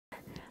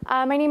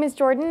My name is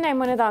Jordan. I'm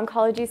one of the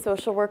oncology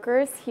social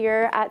workers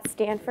here at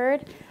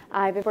Stanford.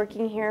 I've been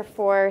working here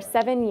for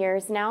 7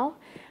 years now.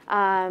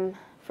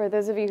 For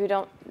those of you who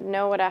don't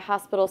know what a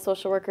hospital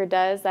social worker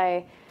does,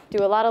 I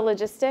do a lot of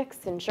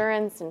logistics,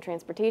 insurance, and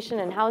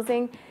transportation and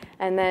housing,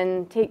 and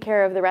then take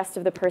care of the rest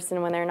of the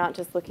person when they're not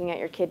just looking at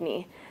your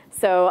kidney.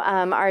 So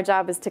our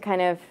job is to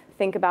kind of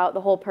think about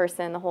the whole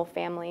person, the whole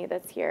family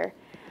that's here.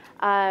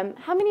 How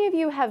many of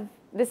you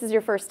this is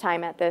your first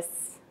time at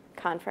this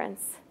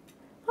conference?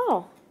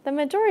 Oh, the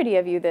majority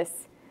of you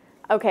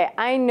Okay,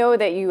 I know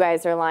that you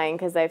guys are lying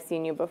because I've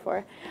seen you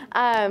before.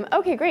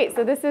 Okay, great.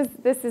 So this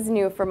is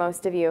new for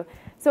most of you.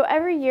 So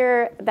every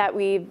year that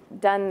we've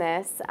done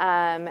this,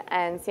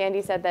 and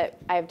Sandy said that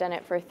I've done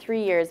it for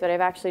 3 years, but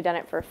I've actually done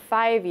it for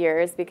 5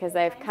 years because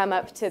I've come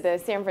up to the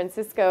San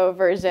Francisco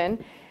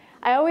version.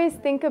 I always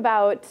think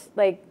about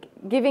like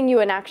giving you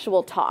an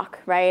actual talk,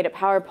 right? A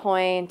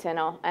PowerPoint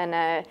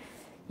and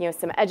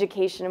some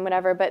education and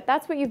whatever. But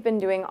that's what you've been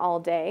doing all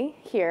day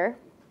here,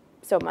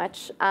 so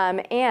much.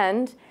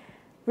 And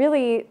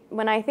really,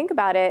 when I think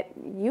about it,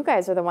 you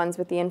guys are the ones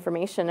with the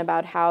information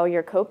about how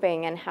you're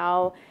coping and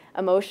how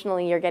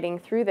emotionally you're getting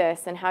through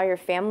this and how your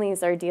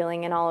families are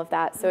dealing and all of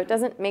that. So it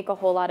doesn't make a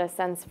whole lot of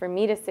sense for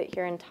me to sit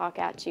here and talk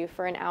at you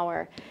for an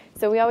hour.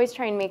 So we always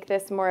try and make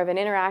this more of an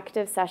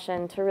interactive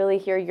session to really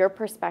hear your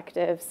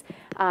perspectives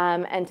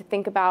and to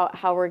think about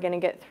how we're going to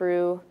get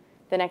through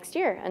the next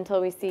year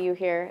until we see you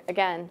here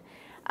again.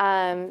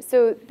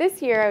 So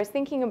this year I was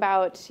thinking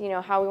about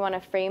how we want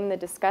to frame the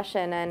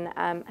discussion.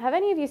 And have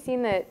any of you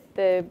seen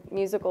the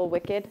musical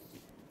Wicked?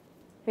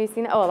 Have you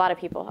seen it? Oh, a lot of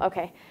people.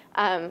 Okay.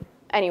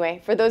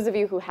 Anyway, for those of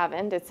you who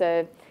haven't, it's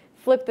a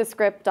flip the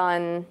script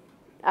on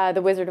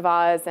the Wizard of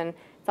Oz, and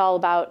it's all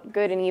about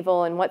good and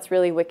evil and what's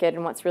really wicked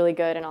and what's really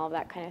good and all of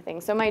that kind of thing.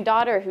 So my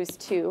daughter, who's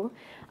 2,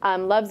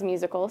 loves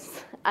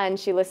musicals, and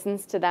she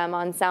listens to them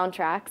on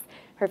soundtracks.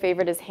 Her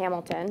favorite is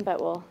Hamilton,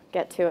 but we'll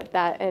get to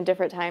that in a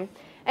different time.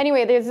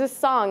 Anyway, there's this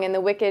song in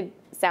the Wicked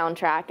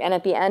soundtrack, and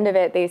at the end of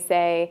it they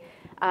say,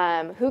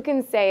 who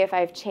can say if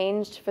I've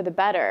changed for the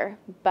better,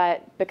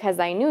 but because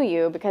I knew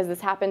you, because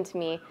this happened to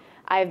me,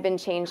 I've been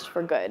changed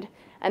for good.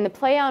 And the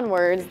play on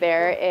words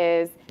there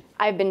is,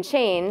 I've been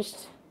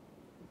changed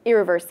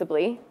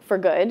irreversibly for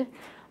good,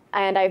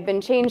 and I've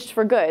been changed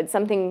for good,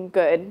 something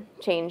good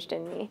changed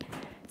in me.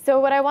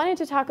 So what I wanted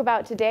to talk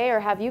about today, or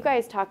have you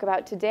guys talk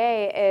about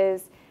today,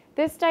 is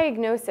this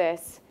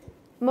diagnosis.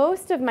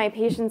 Most of my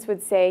patients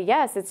would say,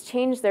 yes, it's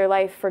changed their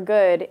life for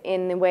good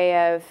in the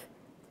way of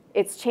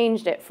it's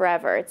changed it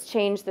forever. It's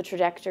changed the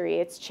trajectory.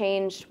 It's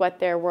changed what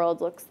their world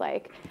looks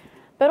like.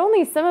 But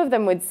only some of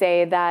them would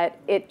say that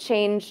it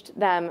changed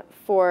them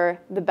for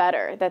the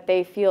better, that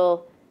they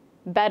feel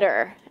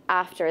better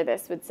after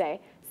this, would say.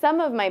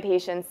 Some of my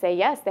patients say,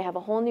 yes, they have a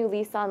whole new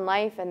lease on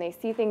life and they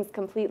see things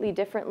completely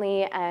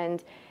differently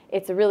and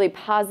it's a really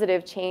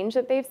positive change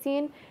that they've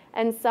seen.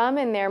 And some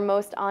in their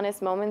most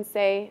honest moments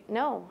say,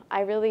 no,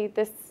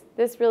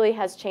 this really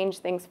has changed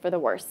things for the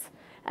worse.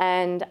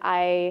 And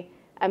I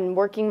am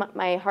working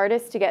my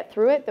hardest to get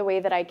through it the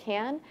way that I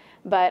can,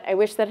 but I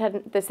wish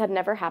that this had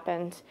never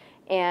happened.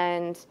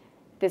 And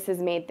this has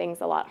made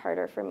things a lot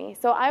harder for me.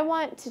 So I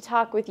want to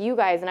talk with you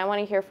guys, and I want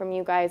to hear from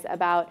you guys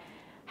about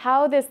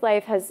how this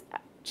life has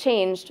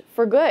changed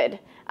for good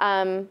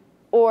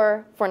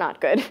or for not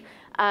good.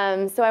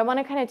 So I want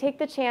to kind of take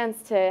the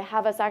chance to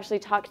have us actually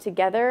talk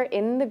together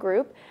in the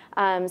group.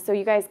 So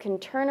you guys can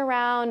turn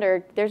around,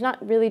 or there's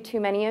not really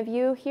too many of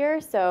you here,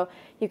 so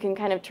you can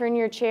kind of turn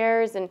your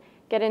chairs and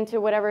get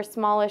into whatever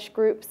smallish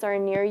groups are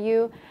near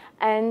you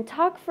and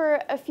talk for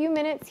a few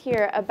minutes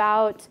here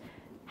about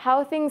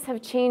how things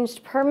have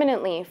changed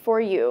permanently for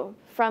you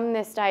from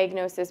this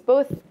diagnosis,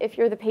 both if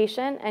you're the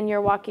patient and you're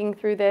walking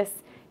through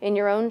this in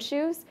your own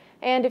shoes,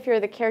 and if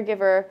you're the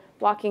caregiver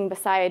walking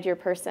beside your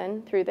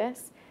person through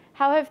this.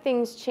 How have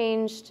things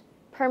changed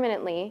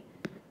permanently?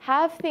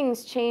 Have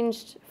things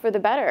changed for the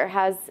better?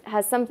 Has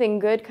something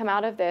good come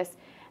out of this?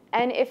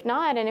 And if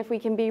not, and if we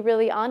can be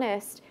really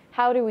honest,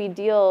 how do we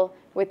deal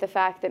with the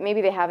fact that maybe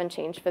they haven't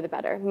changed for the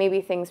better?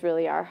 Maybe things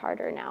really are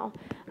harder now.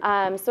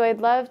 So I'd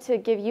love to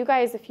give you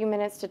guys a few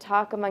minutes to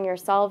talk among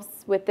yourselves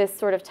with this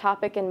sort of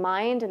topic in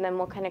mind, and then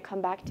we'll kind of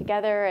come back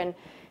together and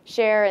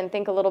share and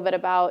think a little bit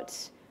about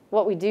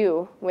what we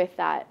do with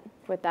that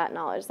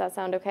knowledge. Does that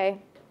sound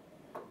okay?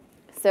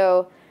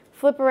 So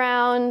flip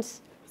around,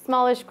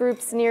 smallish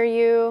groups near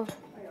you.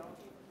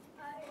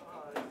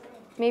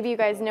 Maybe you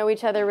guys know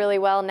each other really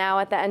well now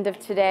at the end of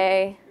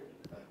today.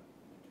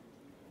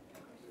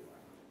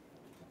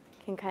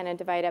 Can kind of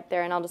divide up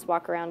there, and I'll just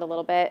walk around a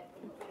little bit.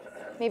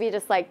 Maybe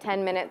just like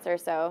 10 minutes or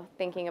so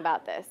thinking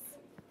about this.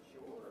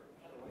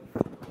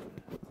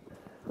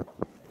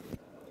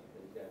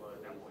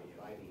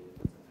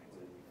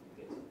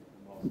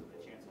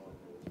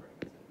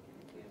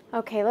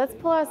 Okay, let's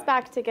pull us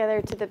back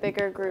together to the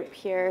bigger group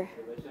here.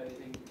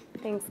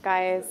 Thanks,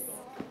 guys.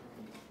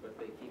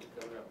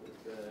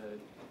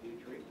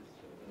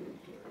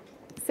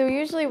 So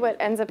usually what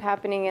ends up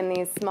happening in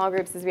these small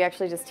groups is we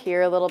actually just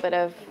hear a little bit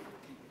of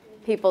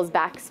people's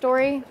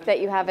backstory that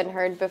you haven't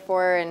heard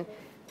before, and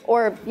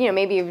or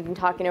maybe you've been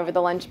talking over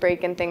the lunch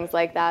break and things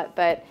like that,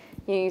 but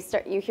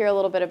you hear a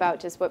little bit about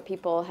just what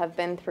people have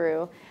been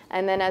through.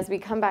 And then as we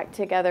come back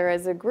together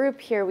as a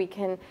group here, we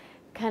can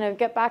kind of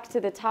get back to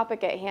the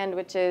topic at hand,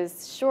 which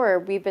is, sure,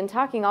 we've been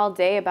talking all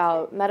day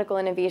about medical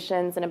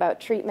innovations and about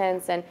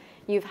treatments, and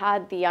you've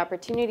had the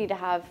opportunity to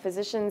have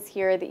physicians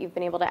here that you've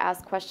been able to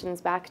ask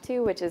questions back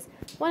to, which is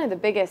one of the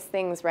biggest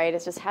things, right,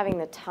 is just having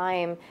the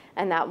time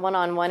and that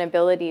one-on-one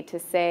ability to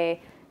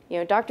say,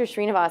 Dr.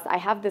 Srinivas, I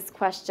have this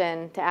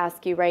question to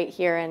ask you right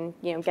here, and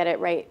get it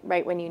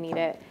right when you need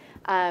it.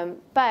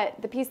 But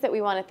the piece that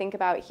we want to think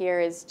about here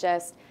is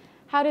just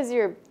how does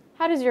your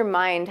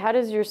mind, how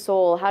does your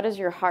soul, how does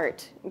your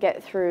heart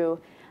get through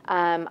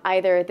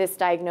either this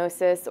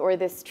diagnosis or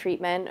this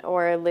treatment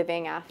or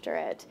living after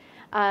it?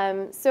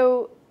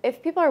 So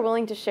if people are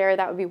willing to share,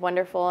 that would be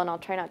wonderful, and I'll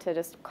try not to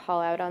just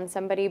call out on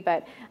somebody,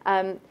 but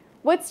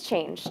what's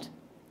changed?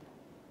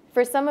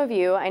 For some of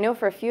you, I know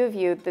for a few of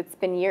you, it's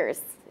been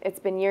years. It's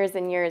been years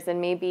and years,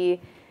 and maybe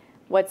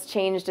what's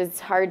changed is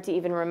hard to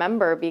even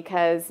remember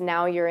because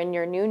now you're in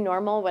your new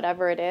normal,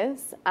 whatever it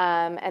is,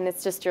 and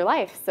it's just your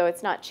life. So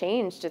it's not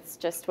changed, it's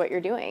just what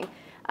you're doing.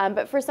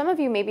 But for some of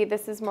you, maybe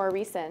this is more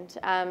recent.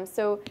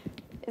 So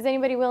is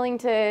anybody willing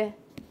to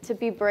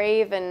be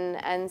brave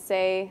and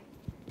say,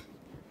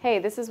 hey,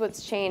 this is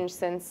what's changed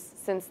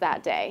since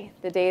that day,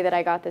 the day that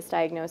I got this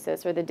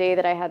diagnosis, or the day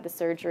that I had the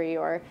surgery,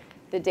 or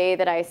the day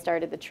that I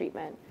started the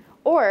treatment?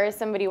 Or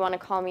somebody want to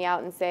call me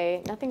out and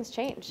say, nothing's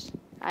changed.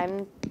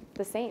 I'm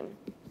the same.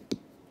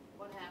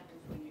 What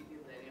happens when you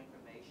give that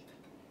information,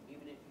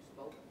 even if you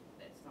spoke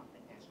that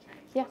something has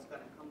changed? Yeah. What's going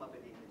to come of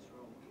it in this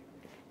room here?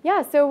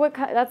 Yeah, so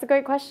that's a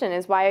great question,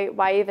 is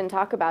why even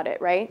talk about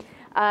it, right?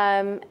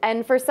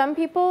 And for some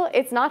people,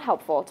 it's not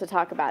helpful to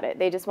talk about it.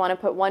 They just want to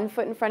put one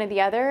foot in front of the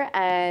other,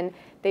 and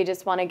they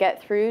just want to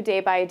get through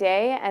day by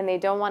day, and they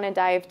don't want to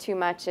dive too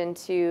much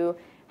into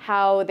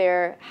how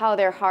their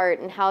heart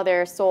and how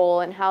their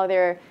soul and how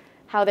their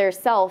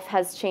self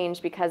has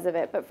changed because of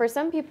it. But for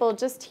some people,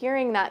 just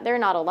hearing that they're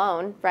not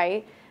alone,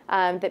 right?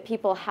 That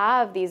people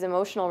have these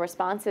emotional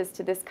responses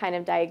to this kind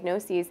of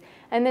diagnoses,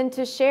 and then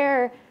to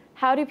share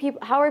how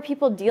are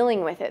people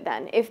dealing with it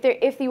then?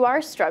 If you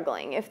are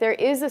struggling, if there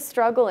is a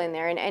struggle in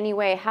there in any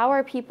way, how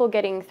are people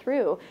getting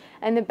through?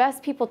 And the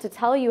best people to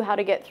tell you how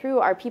to get through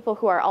are people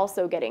who are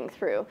also getting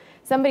through.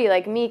 Somebody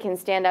like me can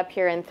stand up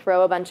here and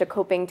throw a bunch of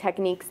coping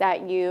techniques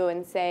at you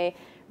and say,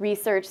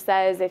 research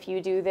says if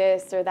you do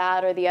this or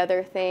that or the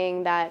other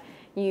thing, that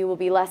you will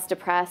be less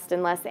depressed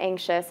and less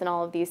anxious and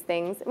all of these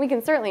things. We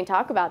can certainly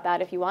talk about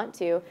that if you want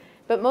to,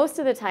 but most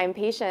of the time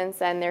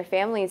patients and their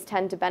families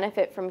tend to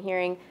benefit from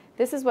hearing,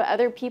 this is what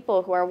other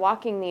people who are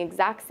walking the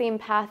exact same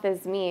path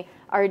as me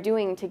are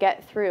doing to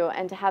get through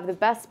and to have the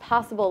best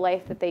possible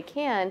life that they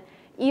can,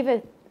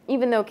 even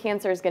though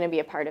cancer is going to be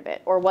a part of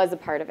it, or was a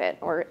part of it,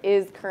 or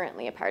is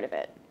currently a part of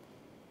it.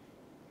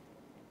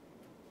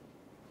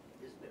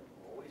 Isn't it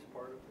always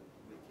part of it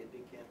with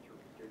kidney cancer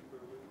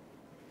particularly?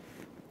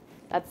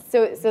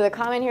 So the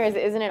comment here is,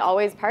 isn't it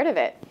always part of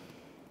it?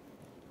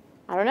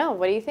 I don't know.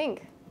 What do you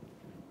think?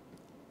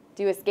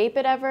 Do you escape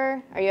it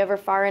ever? Are you ever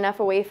far enough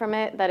away from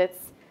it that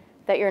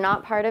you're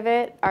not part of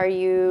it? Do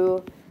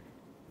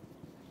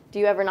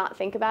you ever not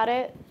think about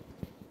it?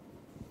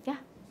 Yeah.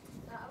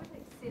 I would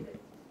like to say that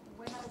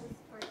when I was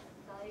first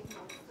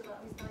diagnosed, so that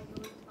I was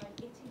diagnosed about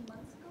 18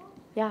 months ago.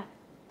 Yeah.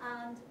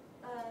 And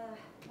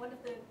one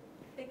of the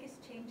biggest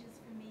changes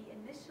for me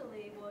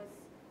initially was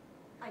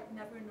I'd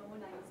never known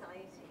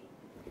anxiety.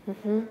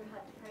 Mm-hmm. Never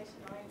had depression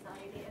or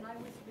anxiety, and I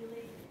was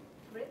really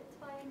gripped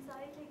by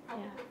anxiety,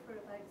 probably for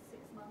about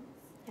 6 months.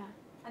 Yeah.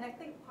 And I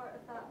think part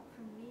of that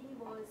for me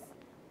was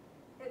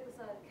it was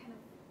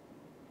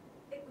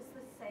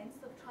the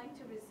sense of trying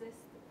to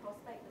resist the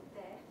prospect of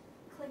death,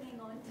 clinging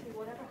on to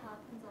whatever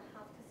happens, I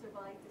have to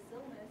survive this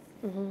illness,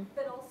 Mm-hmm.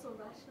 but also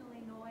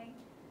rationally knowing,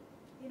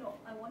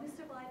 I want to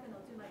survive and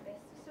I'll do my best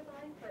to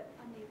survive, but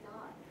I may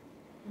die.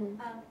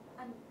 Mm-hmm.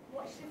 And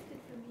what shifted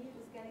for me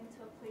was getting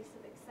to a place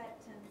of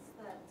acceptance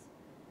that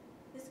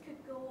this could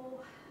go,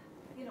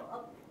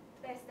 up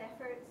best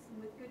efforts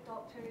and with good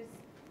doctors,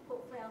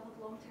 hopefully I'll have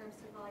long-term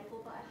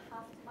survival, but I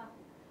have to,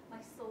 my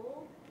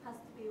soul has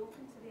to be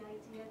open to the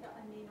idea that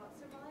I may not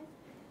survive.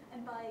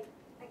 And by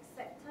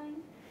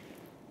accepting,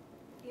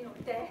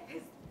 death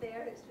is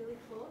there, it's really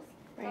close,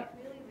 Right. that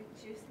really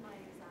reduced my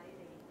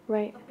anxiety.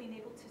 Right. Of being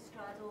able to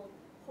straddle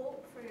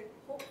hope for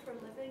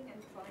living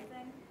and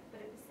thriving, but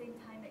at the same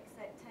time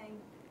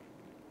accepting,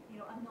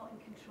 I'm not in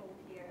control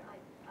here.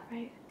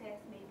 Right.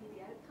 Death may be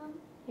the outcome.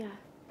 Yeah.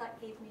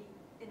 That gave me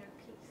inner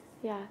peace.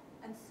 Yeah.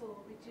 And so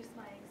reduced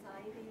my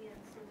anxiety,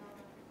 and so now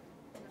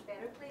I'm in a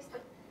better place.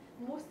 But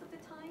most of the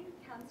time,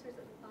 cancer's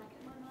at the back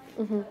of my mind.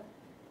 Mm-hmm. But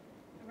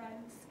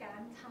around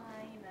scan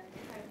time, and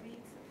if I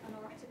read an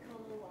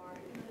article, or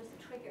there's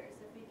triggers,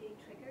 everyday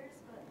triggers.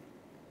 But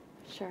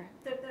Sure.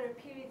 there are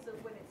periods of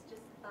when it's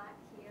just back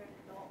here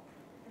and not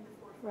in the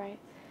forefront. Right.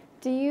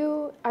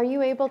 Are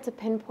you able to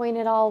pinpoint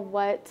at all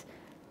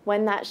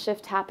when that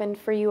shift happened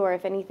for you, or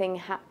if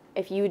anything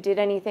if you did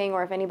anything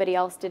or if anybody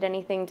else did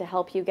anything to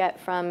help you get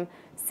from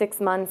 6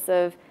 months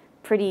of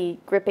pretty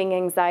gripping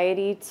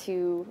anxiety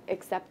to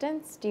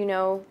acceptance. Do you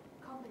know?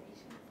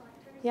 Combination of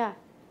factors. Yeah.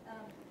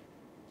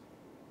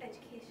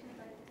 Education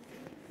about the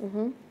disease.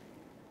 Mm-hmm.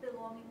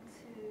 Belonging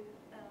to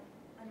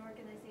an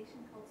organization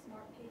called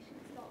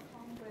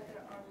smartpatients.com, where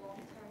there are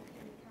long-term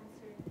kidney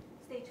cancer,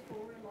 stage 4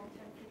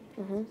 long-term kidney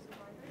cancer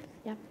survivors.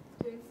 Yeah.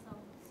 Doing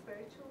some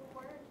spiritual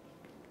work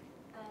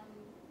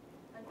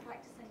and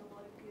practicing a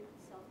lot of good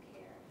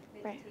self-care,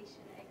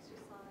 meditation,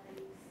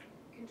 exercise,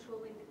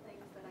 controlling the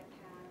things that I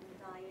can,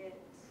 diet,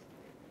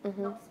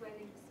 not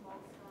sweating the small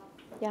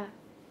stuff. Yeah.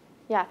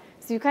 Yeah.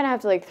 So you kind of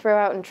have to like throw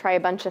out and try a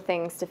bunch of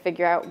things to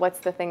figure out what's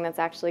the thing that's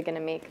actually going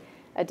to make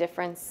a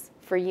difference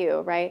for you,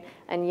 right?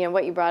 And you know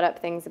what you brought up,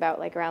 things about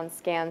like around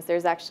scans,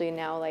 there's actually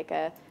now like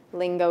a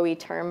lingo-y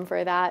term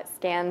for that,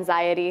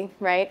 scanxiety,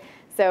 right?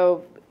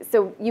 So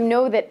you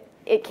know that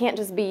it can't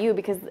just be you,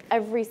 because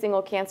every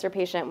single cancer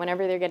patient,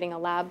 whenever they're getting a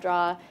lab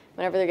draw,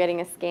 whenever they're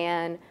getting a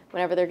scan,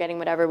 whenever they're getting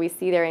whatever, we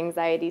see their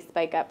anxiety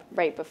spike up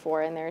right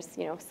before, and there's,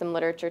 you know, some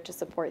literature to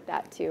support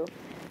that too.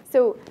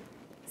 So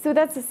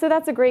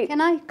that's a great.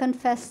 Can I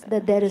confess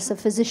that there is a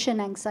physician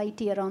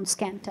anxiety around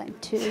scan time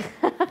too?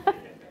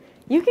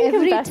 You can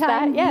confess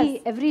that,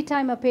 yes. Every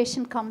time a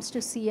patient comes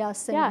to see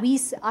us and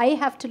Yeah. I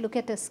have to look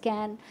at a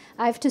scan,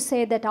 I have to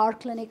say that our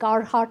clinic,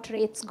 our heart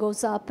rates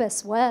goes up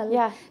as well.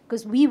 Yeah.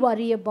 Because we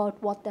worry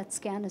about what that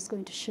scan is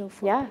going to show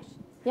for Yeah, patients.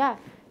 yeah.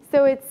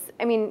 So it's,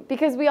 I mean,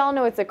 because we all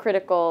know it's a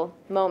critical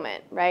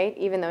moment, right?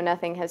 Even though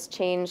nothing has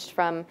changed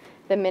from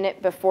the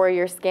minute before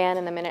your scan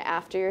and the minute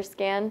after your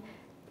scan,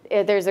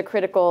 there's a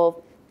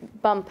critical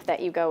bump that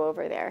you go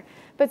over there.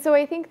 But so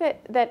I think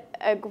that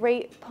a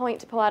great point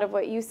to pull out of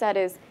what you said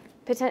is,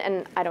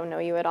 and I don't know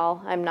you at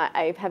all.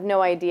 I have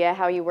no idea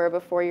how you were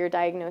before your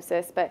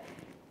diagnosis, but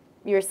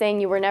you're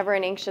saying you were never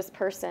an anxious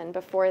person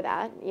before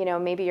that. You know,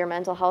 maybe your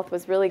mental health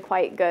was really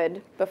quite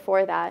good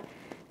before that.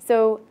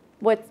 So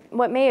what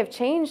may have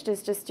changed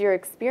is just your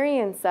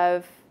experience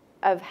of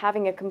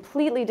having a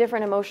completely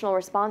different emotional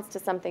response to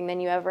something than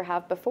you ever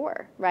have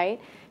before,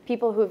 right?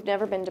 People who've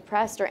never been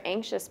depressed or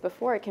anxious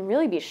before, it can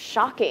really be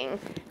shocking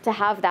to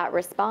have that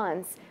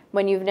response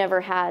when you've never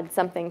had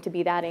something to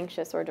be that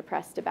anxious or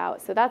depressed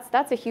about. So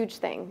that's a huge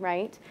thing,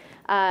 right?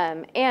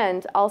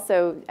 And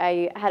also,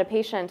 I had a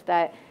patient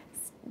that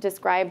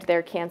described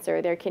their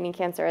cancer, their kidney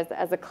cancer,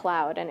 as a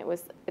cloud, and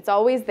it's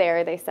always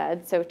there, they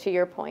said. So to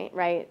your point,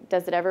 right,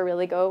 does it ever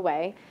really go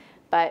away?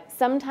 But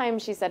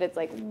sometimes she said it's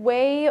like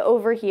way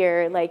over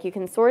here, like you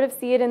can sort of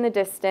see it in the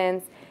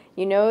distance.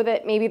 You know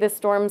that maybe the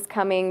storm's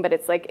coming, but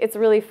it's like it's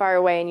really far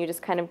away, and you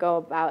just kind of go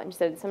about. And she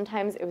said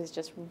sometimes it was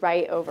just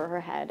right over her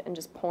head and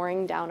just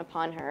pouring down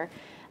upon her.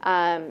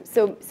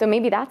 So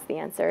maybe that's the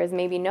answer, is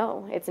maybe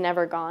no, it's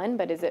never gone,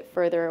 but is it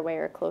further away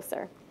or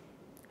closer?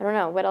 I don't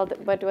know.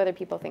 What do other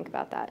people think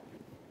about that?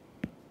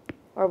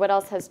 Or what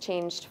else has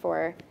changed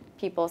for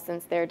people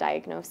since their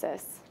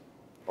diagnosis?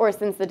 Or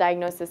since the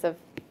diagnosis of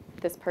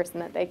this person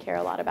that they care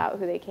a lot about,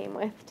 who they came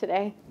with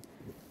today?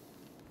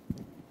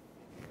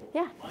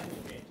 Yeah. Mine's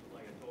changed,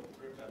 like I told the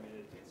group. I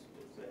mean,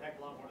 it's a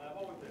heck of a lot more. I've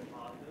always been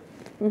positive,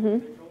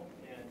 individual,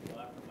 and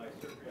after my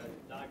surgery, I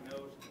was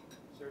diagnosed,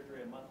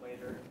 surgery a month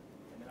later,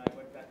 and then I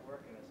went back to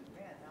work, and I said,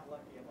 man, how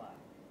lucky am I?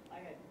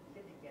 I had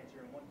kidney cancer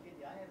in one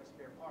kidney. I have a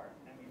spare part.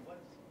 I mean, what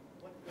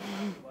do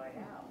I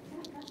have?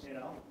 You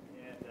know,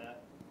 and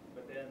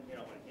but then, you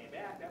know, when it came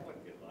back, that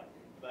wasn't good luck.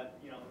 But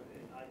you know,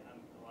 I'm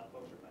a lot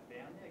closer to my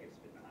family. I get to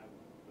spend time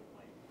with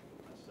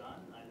my son.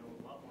 I know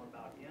a lot more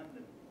about him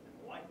than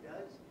my wife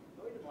does.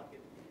 So he didn't like it,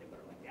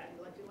 but like Daddy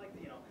likes it, like,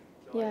 you know.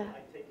 So Yeah.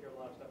 I take care of a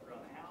lot of stuff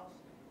around the house,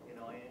 you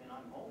know, and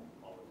I'm home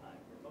all the time,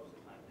 or most of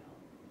the time now.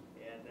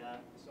 And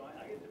so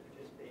I get to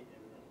participate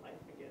in life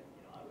again.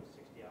 You know, I was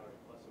 60 hours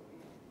plus a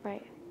week.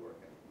 Right.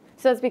 Working.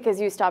 So that's because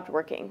you stopped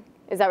working.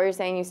 Is that what you're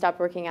saying? You stopped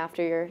working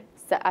after your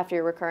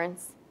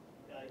recurrence?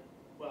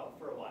 Well,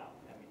 for a while.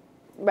 I mean,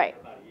 Right.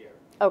 for about a year.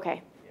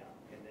 Okay. Yeah,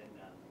 and then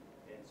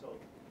and so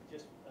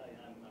just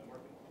I'm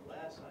working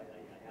less. I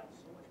have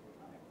so much more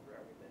time for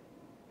everything,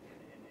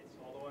 and it's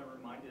although I'm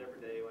reminded every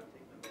day when I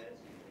take my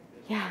meds,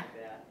 this, Yeah.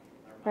 that,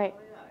 I'm Right.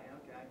 reminded, oh, yeah,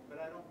 okay, but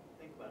I don't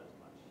think about it as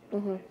much. You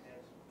know, I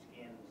have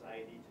scan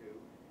anxiety too,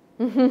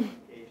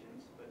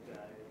 occasions,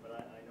 but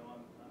I know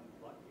I'm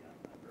lucky. I'm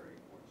very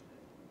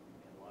fortunate,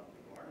 and a lot of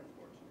people aren't as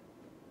fortunate.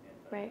 And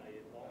Right.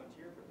 I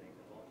volunteer for things.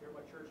 I volunteer at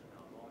my church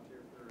now. I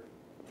volunteer for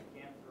a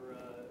camp for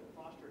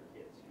foster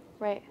kids. You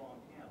know, Right.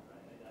 long camp.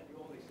 I do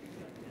all these things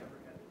that I never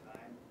had the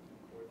time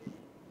or the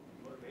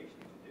motivation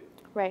to do.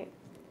 Right.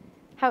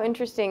 How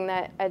interesting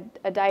that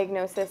a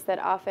diagnosis that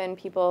often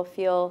people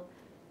feel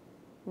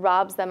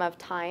robs them of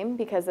time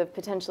because of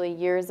potentially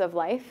years of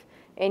life,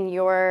 in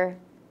your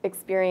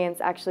experience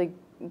actually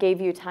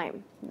gave you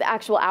time, the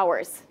actual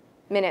hours,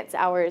 minutes,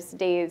 hours,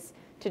 days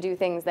to do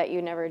things that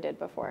you never did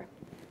before.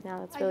 Yeah,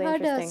 that's really I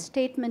heard interesting. a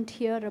statement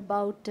here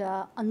about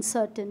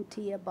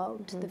uncertainty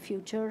about the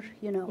future,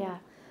 you know, Yeah.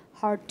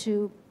 hard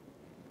to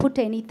put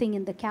anything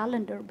in the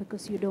calendar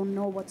because you don't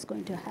know what's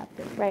going to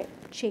happen. Right.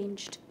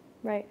 Changed.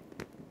 Right.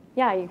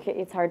 yeah,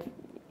 it's hard.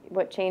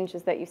 What changed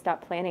is that you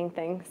stop planning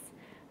things.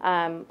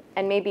 And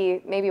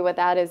maybe what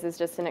that is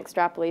just an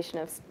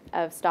extrapolation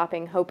of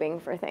stopping hoping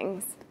for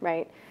things,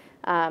 right?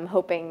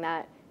 Hoping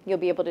that you'll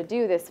be able to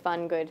do this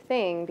fun, good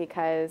thing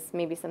because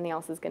maybe something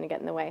else is going to get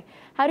in the way.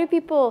 How do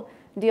people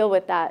deal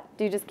with that?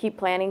 Do you just keep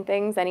planning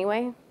things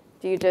anyway?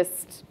 Do you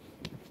just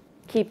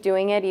keep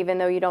doing it even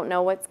though you don't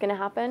know what's going to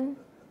happen?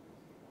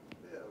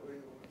 Yeah, we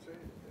want to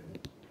change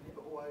it.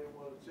 Why you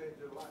want to change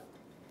your life?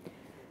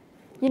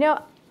 You know,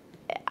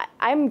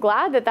 I'm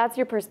glad that that's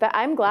your perspective.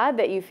 I'm glad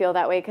that you feel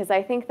that way because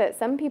I think that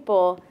some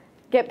people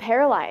get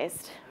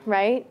paralyzed,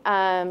 right?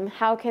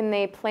 How can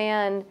they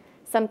plan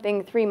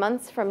something 3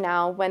 months from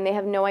now when they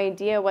have no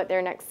idea what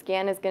their next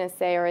scan is going to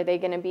say, or are they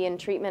going to be in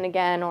treatment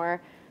again,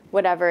 or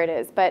whatever it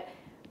is? But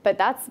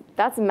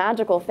that's a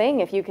magical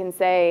thing if you can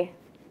say,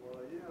 Well,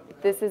 yeah,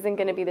 but this isn't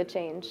going to be the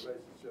change.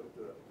 relationship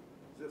to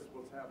just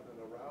what's happening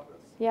around us.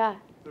 Yeah.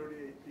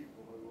 38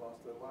 people who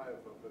lost their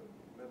lives up in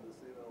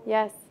Mendocino,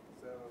 Yes.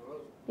 Santa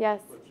Rosa. Yes.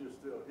 But you're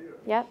still here.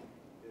 Yep.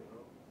 You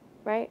know,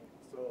 Right.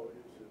 so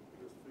you should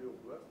just feel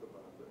blessed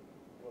about it.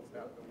 What's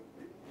happening with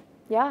people,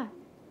 Yeah.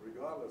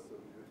 regardless of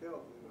your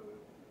health. You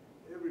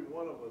know, every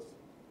one of us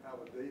have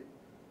a date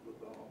with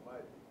the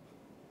Almighty.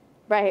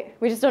 Right.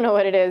 We just don't know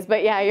what it is,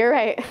 but yeah, you're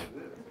right. It is.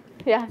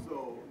 Yeah.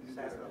 So you just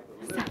have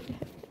to live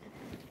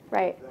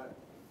Right. that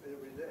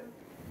every day.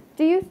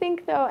 Do you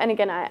think, though, and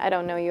again, I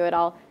don't know you at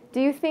all,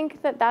 do you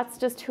think that that's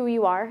just who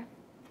you are?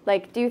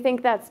 Like, do you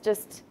think that's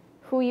just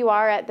who you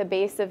are at the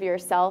base of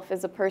yourself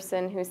as a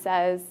person who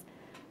says,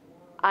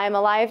 I'm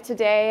alive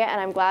today, and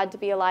I'm glad to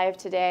be alive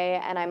today,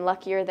 and I'm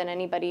luckier than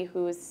anybody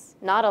who's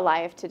not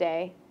alive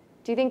today?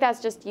 Do you think that's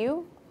just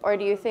you? Or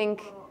do you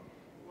think...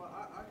 Well,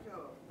 I kind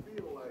of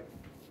feel like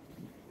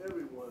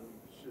everyone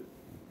should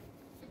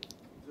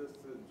just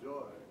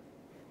enjoy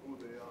who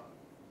they are.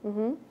 Mm-hmm.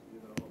 You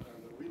know,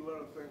 and we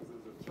learn things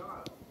as a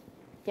child.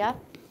 Yeah.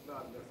 It's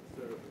not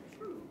necessarily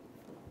true,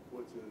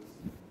 which is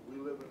we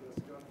live in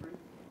this country,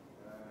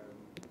 and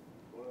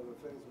one of the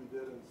things we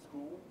did in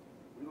school,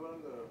 we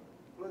learned the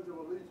Pledge of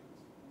Allegiance.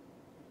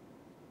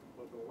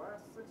 But the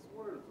last 6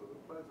 words of the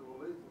Pledge of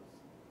Allegiance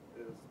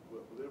is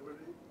with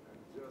liberty and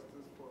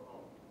justice for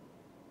all.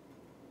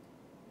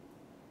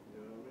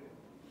 You know what I mean?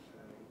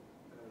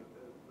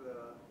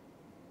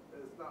 And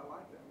it's not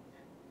like that.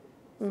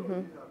 So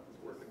Mm-hmm. you have to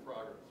Work in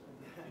progress.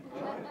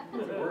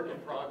 It's a work in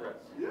progress.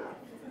 Yeah.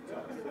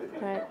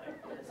 Right.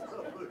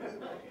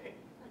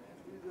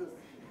 You just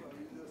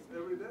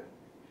every day.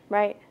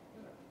 Right.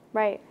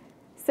 Right.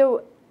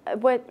 So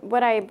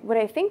what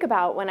I think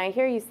about when I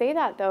hear you say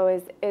that, though,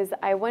 is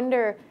I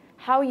wonder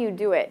how you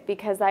do it,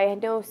 because I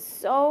know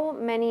so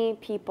many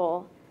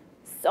people,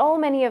 so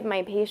many of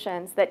my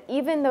patients, that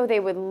even though they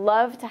would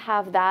love to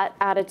have that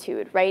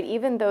attitude, right,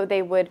 even though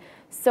they would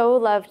so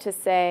love to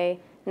say,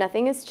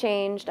 nothing has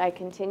changed, I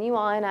continue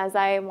on as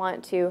I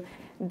want to,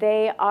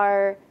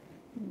 they're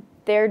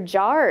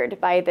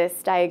jarred by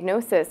this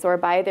diagnosis or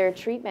by their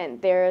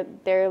treatment.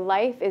 Their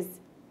life is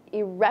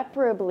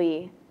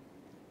irreparably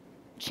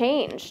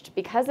changed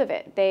because of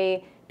it.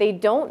 They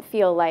don't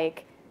feel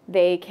like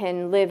they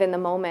can live in the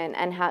moment,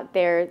 and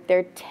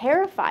they're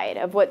terrified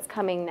of what's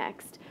coming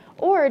next.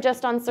 Or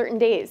just on certain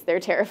days they're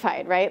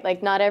terrified, right?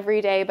 Like not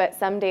every day, but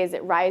some days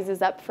it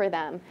rises up for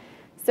them.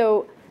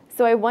 So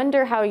I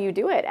wonder how you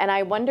do it, and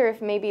I wonder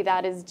if maybe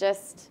that is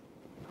just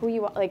who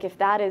you are, like if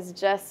that is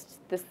just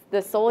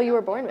the soul you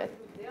were born with.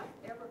 Do death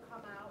ever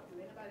come out? Do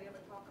anybody ever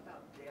talk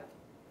about death?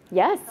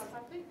 Yes. Because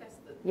I think that's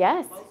the,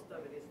 Yes. most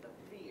of it is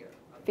the fear.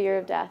 Fear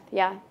of death,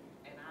 yeah. And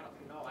I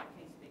don't know, I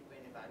can't speak for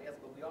anybody else,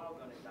 but we all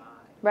gonna die.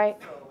 Right.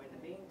 So in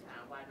the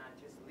meantime, why not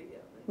just live?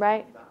 And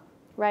Right. just die?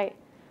 Right.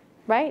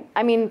 Right.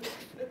 I mean,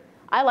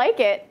 I like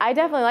it. I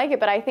definitely like it,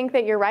 but I think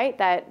that you're right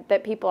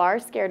that people are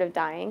scared of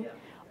dying, Yeah.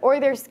 or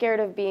they're scared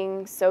of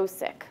being so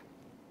sick,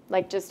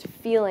 like just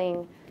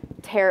feeling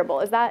terrible.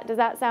 Does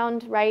that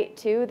sound right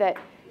too? That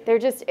they're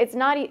just, it's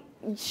not,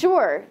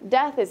 sure,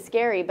 death is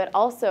scary, but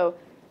also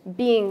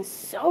being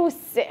so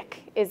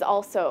sick is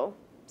also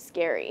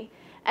scary.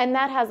 And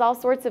that has all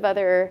sorts of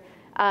other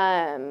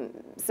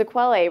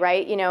sequelae,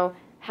 right? You know,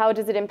 how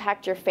does it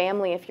impact your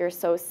family if you're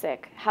so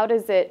sick?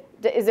 Is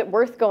it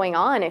worth going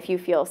on if you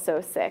feel so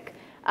sick?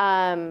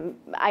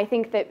 I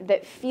think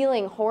that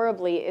feeling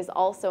horribly is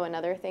also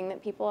another thing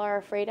that people are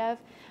afraid of.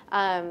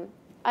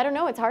 I don't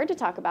know, it's hard to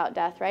talk about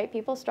death, right?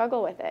 People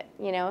struggle with it,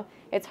 you know?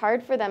 It's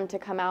hard for them to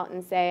come out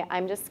and say,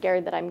 I'm just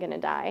scared that I'm gonna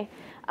die.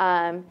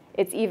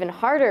 It's even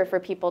harder for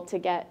people to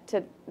get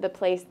to the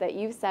place that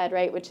you said,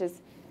 right, which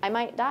is, I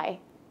might die.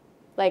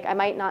 Like, I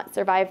might not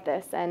survive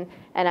this, and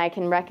I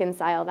can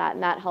reconcile that,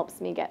 and that helps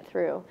me get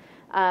through.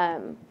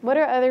 What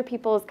are other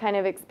people's kind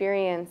of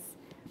experience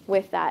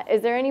with that?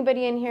 Is there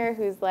anybody in here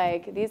who's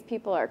like, these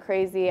people are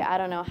crazy, I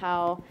don't know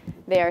how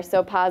they are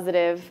so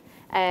positive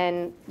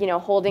and, you know,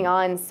 holding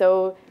on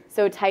so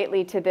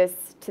tightly to this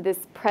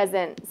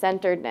present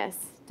centeredness?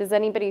 Does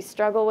anybody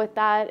struggle with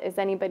that? Does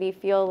anybody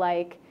feel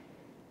like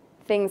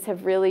things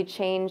have really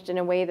changed in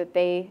a way that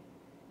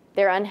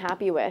they're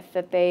unhappy with,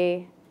 that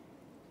they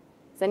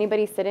Does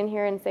anybody sit in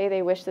here and say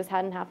they wish this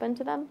hadn't happened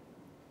to them?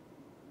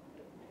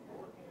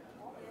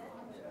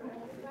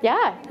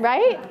 Yeah,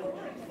 right?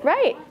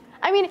 Right.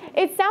 I mean,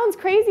 it sounds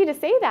crazy to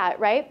say that,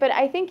 right? But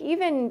I think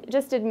even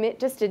just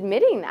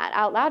admitting that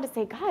out loud to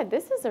say, God,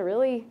 this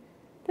really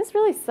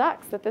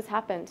sucks that this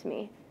happened to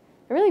me.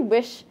 I really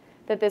wish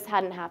that this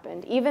hadn't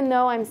happened, even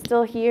though I'm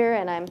still here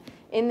and I'm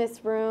in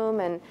this room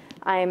and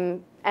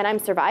I'm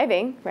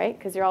surviving, right?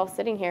 Because you're all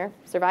sitting here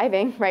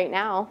surviving right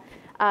now.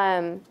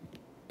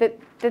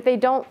 That they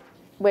don't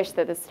wish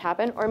that this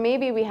happened. Or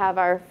maybe we have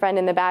our friend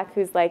in the back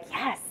who's like,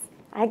 yes,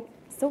 I'm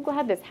so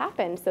glad this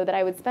happened so that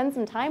I would spend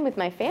some time with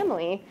my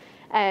family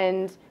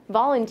and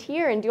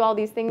volunteer and do all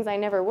these things I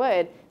never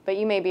would. But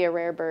you may be a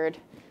rare bird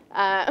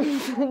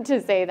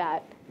to say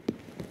that.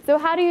 So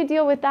how do you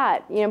deal with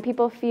that? You know,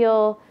 people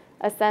feel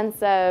a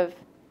sense of,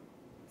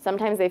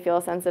 sometimes they feel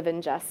a sense of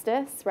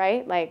injustice,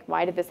 right? Like,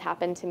 why did this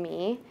happen to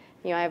me?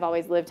 You know, I've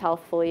always lived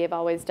healthfully. I've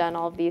always done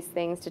all of these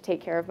things to take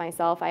care of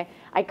myself. I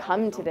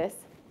come to this.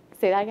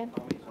 Say that again?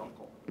 Tommy's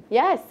uncle.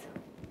 Yes,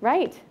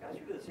 right. Guys, you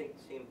do the same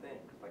thing.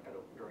 Like, I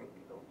don't drink,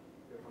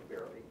 don't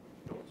barely,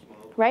 don't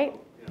smoke. Right.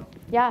 You know,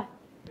 Yeah.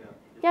 yeah.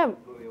 Yeah.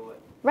 Blew me away.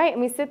 Right,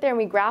 and we sit there and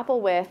we grapple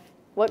with,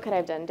 what could I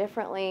have done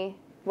differently?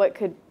 What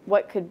could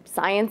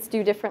science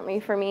do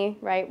differently for me,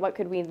 right? What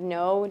could we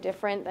know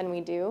different than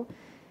we do?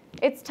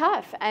 It's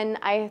tough, and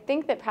I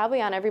think that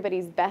probably on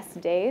everybody's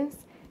best days,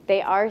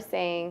 they are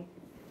saying,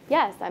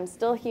 yes, I'm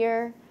still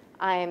here.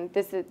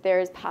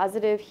 There's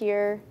positive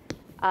here.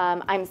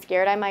 I'm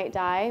scared I might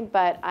die,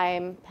 but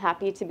I'm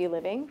happy to be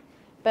living.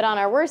 But on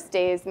our worst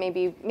days,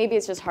 maybe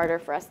it's just harder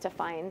for us to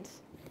find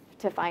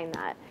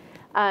that.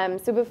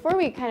 So before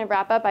we kind of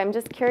wrap up, I'm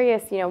just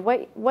curious, you know,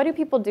 what do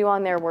people do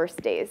on their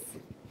worst days?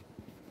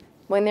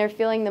 When they're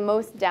feeling the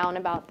most down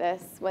about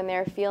this, when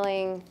they're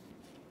feeling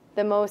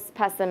the most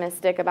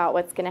pessimistic about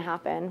what's going to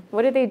happen,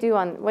 what do you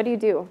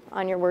do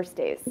on your worst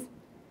days?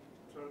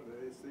 Turn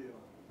the AC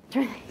on.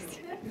 Turn the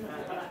AC.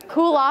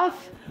 Cool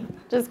off.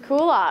 Just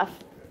cool off.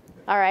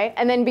 All right.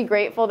 And then be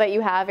grateful that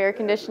you have air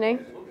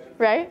conditioning,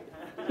 right?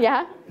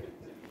 Yeah?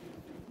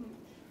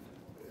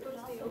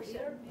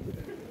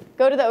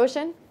 Go to the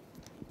ocean?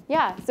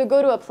 Yeah. So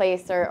go to a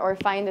place or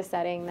find a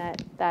setting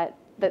that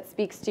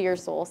speaks to your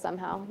soul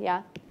somehow.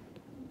 Yeah?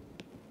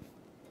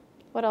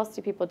 What else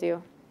do people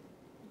do?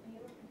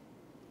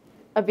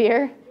 A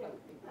beer?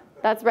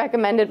 That's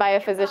recommended by a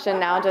physician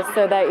now, just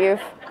so that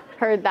you've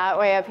heard that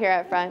way up here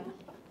at front.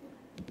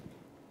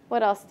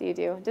 What else do you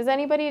do? Does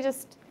anybody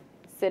just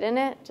sit in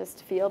it,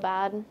 just feel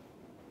bad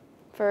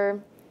for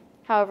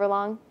however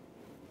long?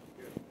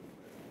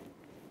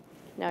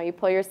 No, you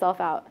pull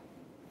yourself out.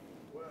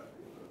 Well,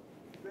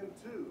 then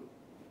too,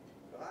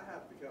 I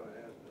have to kind of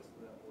add this to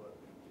that what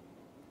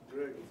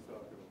Greg was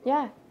talking about.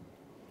 Yeah.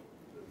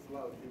 There's a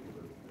lot of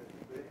people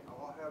that they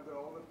all have their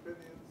own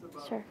opinions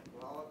about Sure.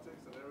 politics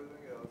and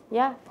everything else.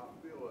 Yeah. I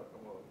feel like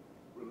I'm a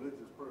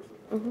religious person.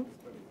 I Mhm. don't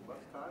spend as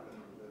much time in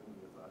religion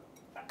as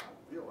I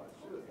feel I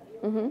should.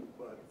 Mhm.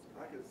 But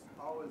I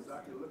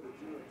can look at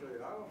you and tell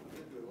you, I don't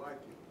particularly like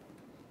you.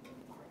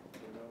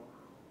 You know?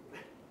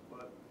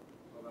 But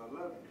I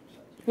love you.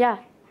 Yeah.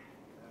 And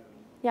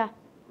Yeah.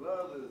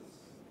 love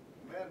is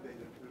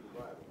mandated through the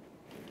Bible.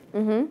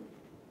 Mhm.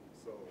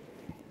 So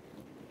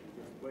you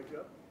just wake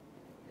up,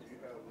 you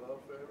have love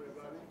for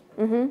everybody,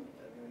 Mhm.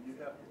 and then you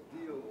have to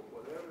deal with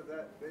whatever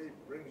that day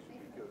brings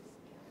you because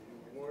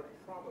you weren't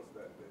promised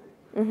that day.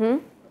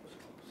 Mhm.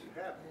 You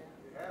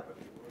haven't.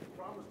 It was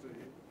promised to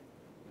you.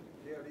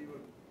 You can't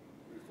even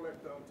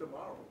reflect on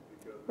tomorrow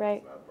because Right.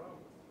 it's not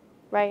promised.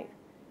 Right.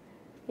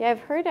 Yeah,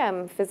 I've heard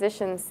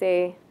physicians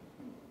say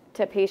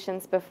to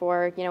patients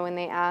before, you know, when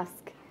they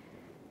ask,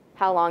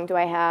 how long do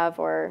I have,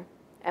 or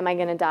am I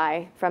going to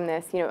die from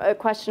this? You know, a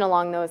question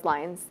along those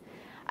lines.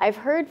 I've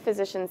heard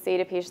physicians say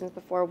to patients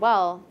before,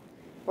 well,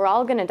 we're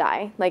all going to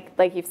die, like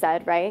you've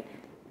said, right?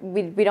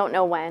 We don't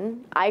know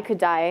when. I could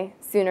die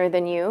sooner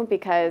than you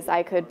because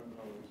I could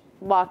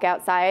walk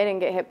outside and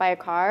get hit by a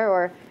car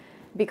or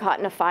be caught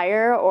in a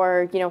fire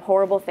or, you know,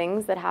 horrible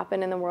things that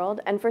happen in the world.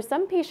 And for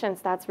some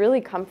patients, that's really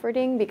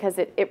comforting because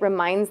it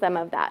reminds them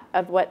of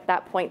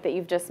that point that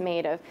you've just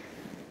made of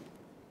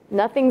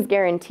nothing's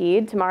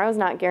guaranteed. Tomorrow's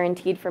not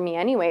guaranteed for me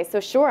anyway. So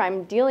sure,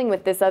 I'm dealing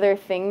with this other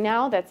thing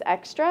now that's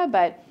extra,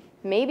 but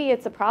maybe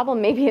it's a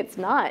problem, maybe it's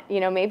not. You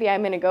know, maybe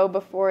I'm going to go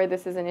before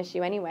this is an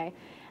issue anyway.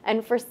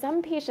 And for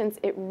some patients,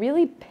 it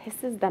really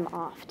pisses them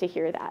off to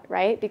hear that,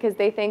 right? Because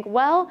they think,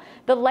 well,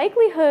 the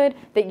likelihood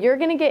that you're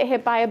going to get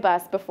hit by a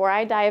bus before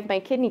I die of my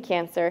kidney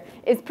cancer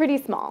is pretty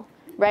small,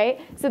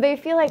 right? So they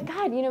feel like,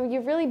 God, you know,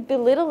 you're really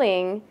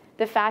belittling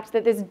the fact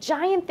that this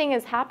giant thing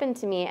has happened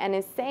to me and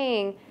is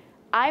saying,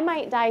 I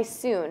might die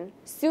soon,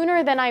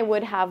 sooner than I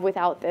would have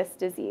without this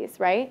disease,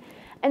 right?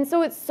 And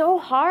so it's so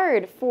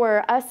hard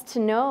for us to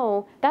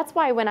know. That's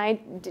why when I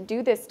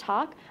do this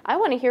talk, I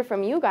want to hear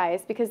from you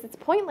guys because it's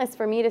pointless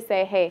for me to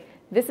say, hey,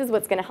 this is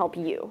what's going to help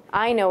you.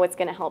 I know what's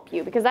going to help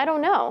you because I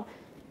don't know.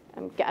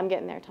 I'm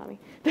getting there, Tommy.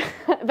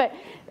 But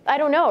I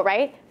don't know,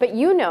 right? But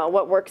you know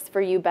what works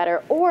for you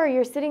better. Or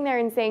you're sitting there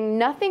and saying,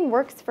 nothing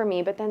works for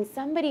me, but then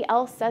somebody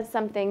else says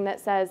something that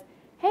says,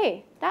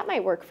 hey, that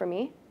might work for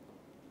me.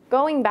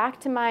 Going back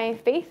to my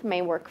faith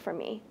may work for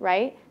me,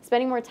 right?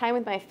 Spending more time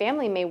with my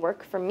family may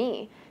work for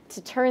me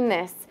to turn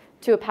this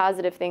to a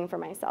positive thing for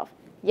myself.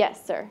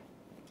 Yes, sir.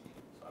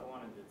 So I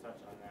wanted to touch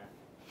on that.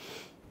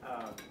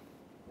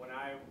 When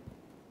I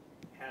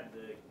had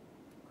the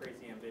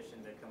crazy ambition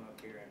to come up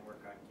here and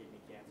work on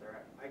kidney cancer,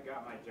 I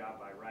got my job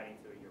by writing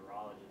to a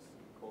urologist,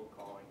 cold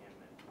calling him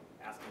and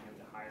asking him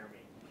to hire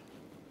me.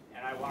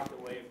 And I walked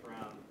away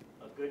from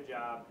a good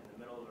job in the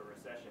middle of a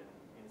recession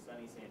in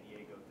sunny San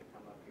Diego to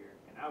come up here.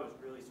 And I was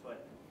really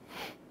sweating.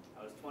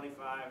 I was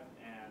 25,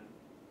 and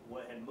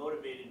what had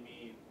motivated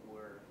me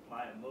were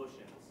my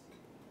emotions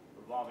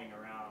revolving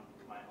around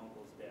my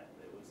uncle's death.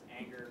 It was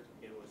anger,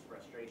 it was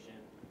frustration,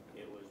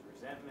 it was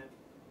resentment,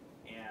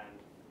 and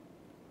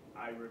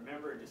I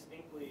remember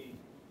distinctly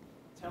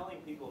telling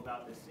people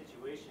about this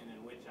situation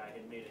in which I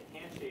had made a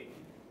handshake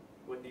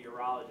with the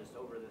urologist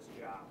over this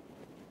job.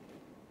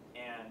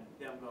 And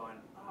them going,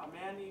 oh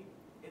man,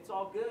 it's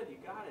all good, you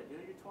got it,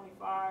 dude, you're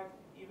 25,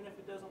 even if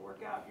it doesn't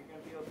work out, you're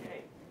gonna be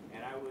okay.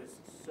 And I was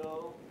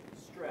so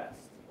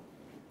stressed.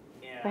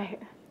 And Right.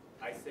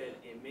 I said,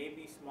 it may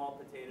be small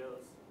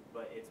potatoes,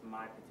 but it's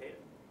my potato.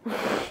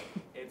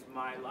 It's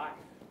my life.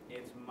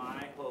 It's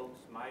my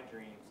hopes, my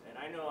dreams. And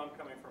I know I'm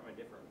coming from a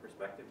different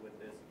perspective with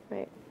this,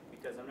 Right.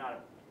 because I'm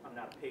not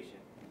a patient,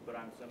 but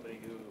I'm somebody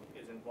who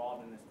is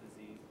involved in this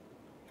disease.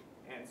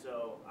 And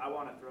so I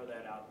want to throw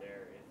that out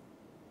there,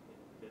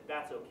 if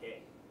that's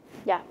okay.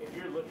 Yeah. If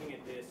you're looking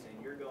at this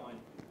and you're going,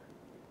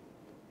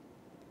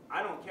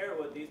 I don't care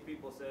what these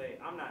people say,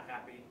 I'm not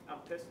happy, I'm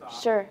pissed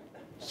off. Sure.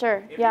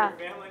 Sure. If Yeah. you're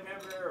a family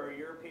member or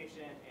you're a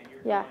patient and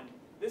you're Yeah. going,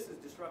 this has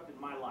disrupted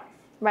my life.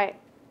 Right.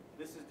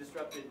 This has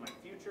disrupted my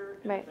future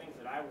and Right. the things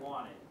that I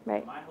wanted,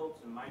 Right. my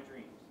hopes and my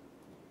dreams.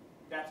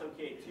 That's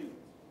okay too.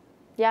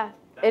 Yeah.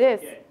 That's It is.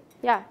 okay.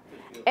 Yeah.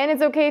 To feel- And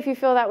it's okay if you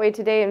feel that way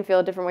today and feel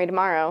a different way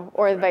tomorrow,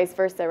 or Right. vice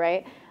versa,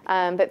 right?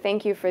 But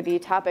thank you for the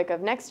topic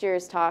of next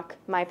year's talk,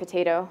 My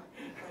Potato.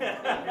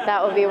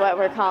 That will be what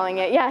we're calling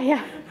it. Yeah,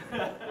 yeah.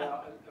 Well,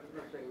 I was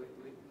going to say,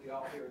 we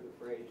all hear the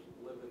phrase,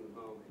 live in the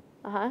moment,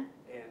 Uh-huh.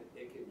 and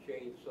it can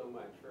change so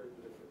much.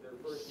 Their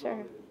first Sure.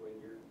 moment is when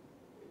you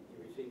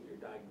receive your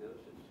diagnosis,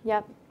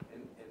 Yep.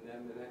 and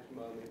then the next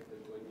moment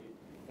is when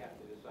you have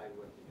to decide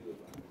what to do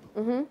about it.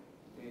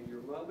 Mm-hmm. And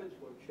your moments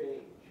will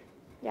change.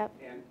 Yep.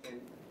 And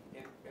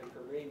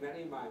for me,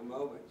 many of my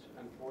moments,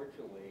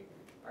 unfortunately,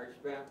 are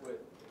spent with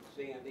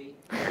Sandy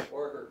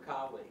or her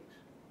colleagues,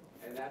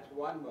 and that's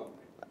one moment.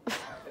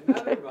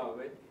 Another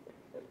moment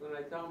is when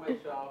I tell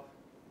myself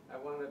I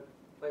want to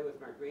play with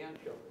my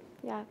grandchildren,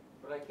 Yeah.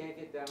 but I can't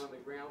get down on the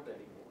ground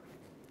anymore.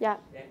 Yeah.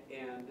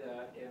 And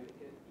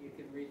you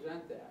can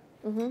resent that.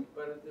 Mm-hmm.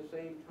 But at the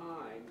same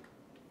time,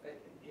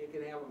 you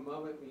can have a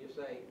moment when you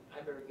say, I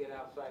better get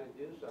outside and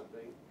do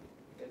something,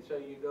 and so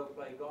you go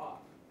play golf.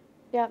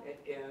 Yep.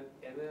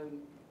 And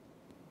then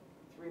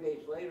 3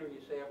 days later,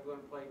 you say, I'm going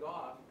to play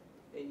golf,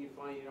 and you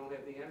find you don't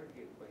have the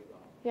energy to play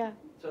golf. Yeah.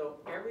 So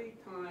every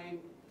time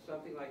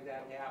something like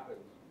that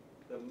happens,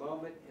 the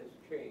moment has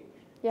changed.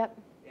 Yep.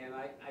 And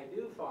I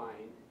do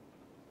find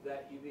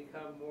that you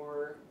become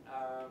more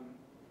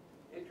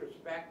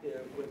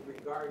introspective with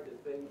regard to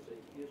things that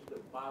used to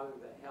bother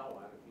the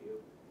hell out of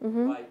you,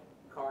 Mm-hmm. like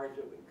cars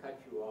that would cut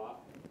you off,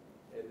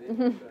 and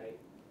then you say,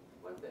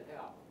 what the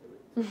hell? It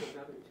would take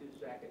another 2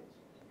 seconds.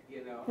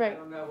 You know, Right. I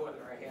don't know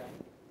whether I have,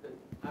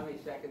 how many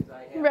seconds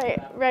I have Right,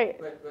 left, right.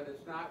 but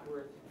it's not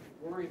worth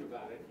worrying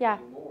about it Yeah.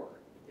 anymore.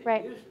 It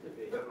Right. used to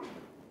be.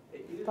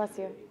 It used Bless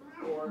to you.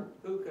 be. Or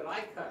who could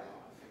I cut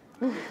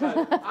off?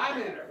 Because I'm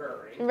in a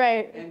hurry.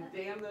 Right. And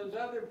damn those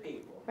other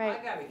people. Right.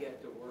 I gotta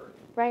get to work.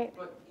 Right.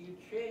 But you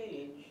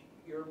change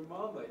your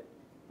moment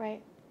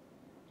Right.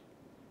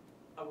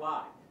 a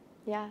lot,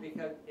 Yeah.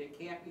 because it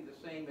can't be the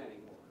same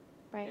anymore.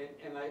 Right.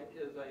 And I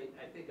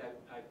think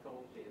I've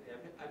told you,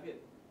 I've had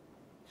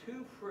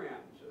 2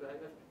 friends,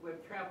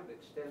 we've traveled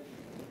extensively,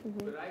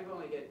 Mm-hmm. but I've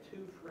only had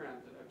 2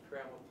 friends that I've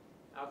traveled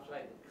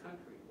outside the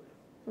country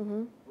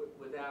Mm-hmm.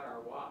 without our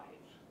wives.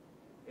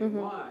 And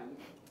Mhm. one,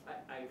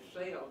 I've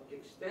sailed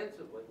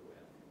extensively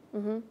with,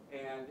 Mm-hmm.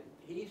 and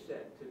he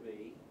said to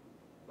me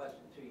less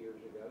than 2 years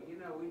ago, you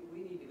know,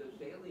 we need to go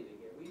sailing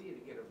again. We need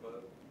to get a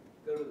boat,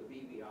 go to the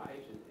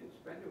BVI's and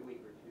spend a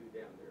week or 2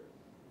 down there.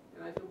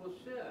 And I said, well,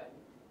 Sid,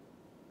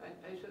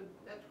 I said,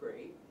 that's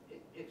great,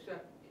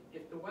 except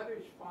if the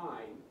weather's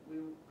fine, we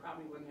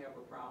probably wouldn't have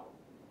a problem.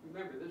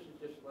 Remember, this is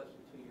just less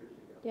than 2 years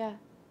ago. Yeah.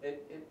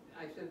 And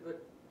I said,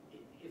 but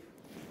if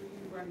we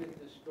run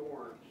into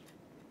storms,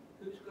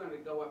 who's going to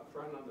go up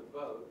front on the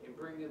boat and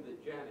bring in the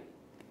Jenny?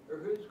 Or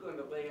who's going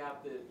to lay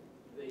out the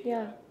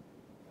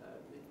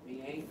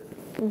anchor,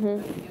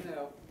 Mm-hmm. you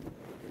know,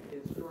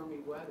 in stormy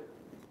weather?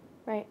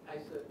 Right. I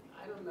said,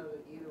 I don't know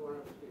that either one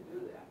of us could do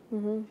that.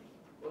 Mm-hmm.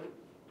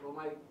 Well,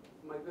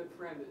 my good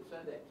friend that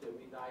said that to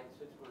me died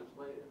 6 months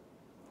later.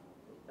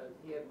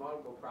 He had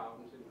multiple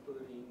problems,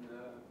 including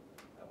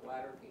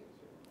bladder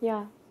cancer.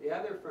 Yeah. The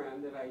other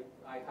friend that I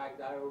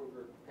hiked out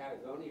over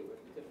Patagonia with,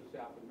 the tip of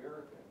South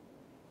America,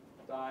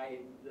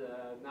 died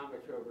not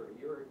much over a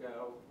year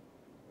ago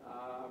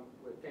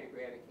with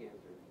pancreatic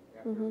cancer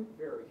after a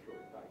very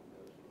short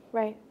diagnosis.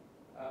 Right.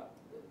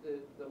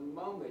 The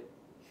moment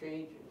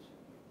changes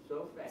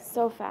so fast.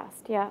 So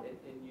fast, yeah.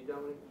 And you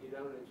don't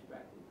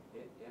expect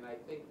it. And I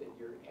think that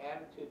your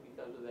attitude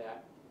because of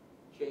that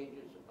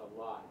changes a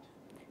lot.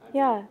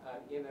 Yeah.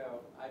 You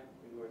know, I've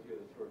been going through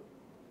this for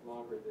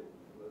longer than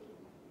most of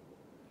these people.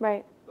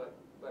 Right.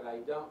 But I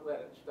don't let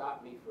it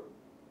stop me from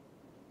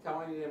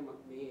telling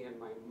me in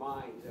my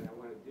mind that I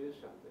want to do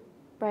something.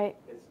 Right.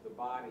 It's the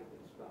body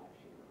that stops,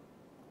 you know.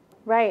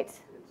 Right.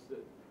 It's the,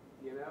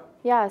 you know.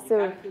 Yeah. You So.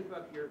 gotta keep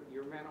up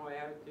your mental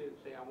attitude.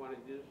 Say I want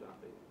to do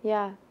something.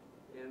 Yeah.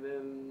 And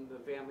then the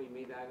family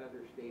may not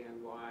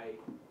understand why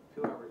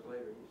 2 hours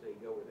later you say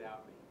go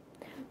without me.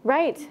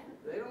 Right.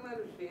 They don't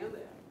understand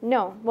that.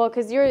 No. Well,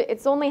 because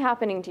it's only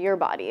happening to your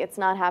body. It's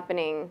not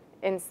happening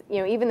in,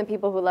 even the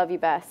people who love you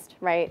best,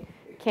 right,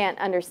 can't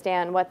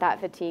understand what that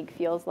fatigue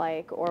feels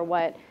like or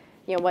what,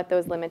 what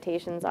those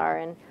limitations are.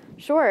 And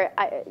sure,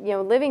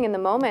 living in the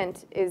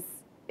moment is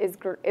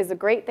a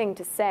great thing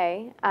to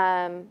say.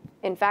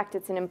 In fact,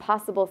 it's an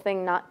impossible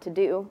thing not to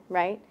do,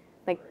 right?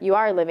 Like you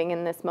are living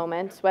in this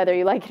moment, whether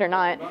you like it or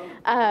not.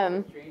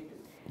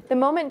 The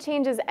moment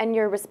changes and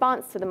your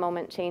response to the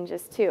moment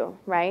changes too,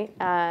 right?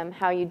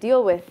 How you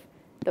deal with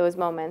those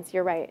moments,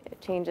 you're right, it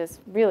changes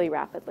really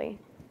rapidly.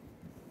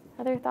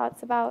 Other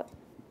thoughts about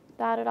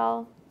that at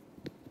all?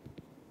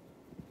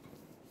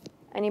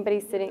 Anybody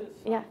sitting?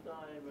 Yeah.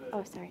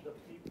 Oh, sorry. The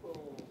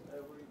people,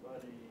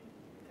 everybody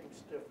thinks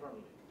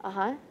differently.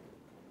 Uh-huh.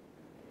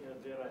 Yeah,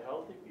 there are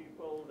healthy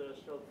people, they're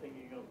still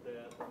thinking of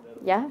that, and there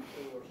are Yeah.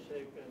 people who are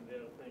sick and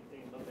they're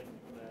thinking nothing's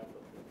going to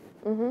happen.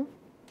 Mm-hmm.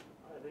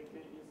 I think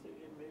maybe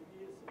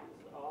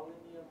it's all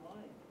in your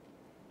mind.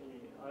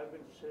 I've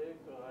been sick,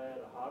 I had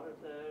a heart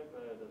attack,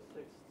 I had a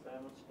 6th,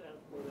 7th stent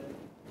put in.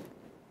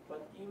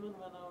 But even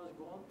when I was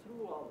going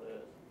through all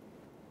this,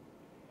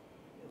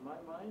 in my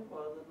mind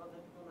was that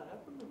nothing's going to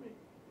happen to me.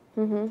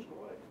 Mm-hmm.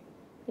 Joy.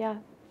 Yeah.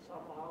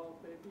 Somehow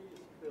maybe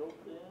it's built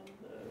in.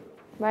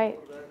 Right.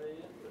 That is,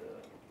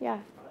 Yeah.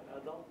 I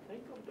don't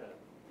think of that.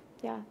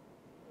 Yeah.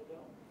 I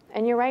don't.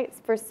 And you're right.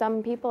 For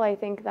some people, I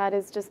think that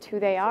is just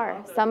who they are.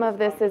 Not that Some it's of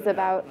this not gonna is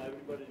about. happen.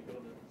 Everybody's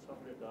going to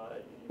someday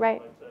die.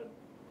 Right. Like I said,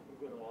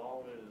 we're going to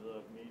always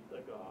meet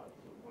the gods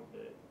one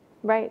day.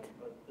 Right.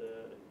 But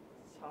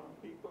some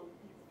people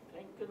keep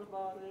thinking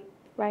about it.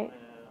 Right.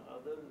 And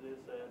others, they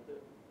said,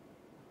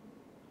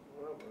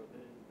 whatever,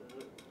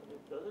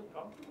 it doesn't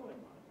come to my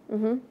mind.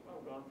 Mm-hmm.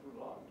 I've gone through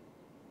a lot.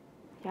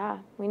 Yeah.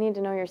 We need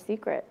to know your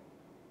secret.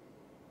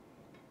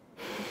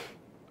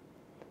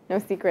 No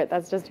secret.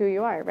 That's just who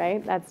you are,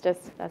 right? That's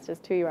just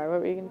who you are.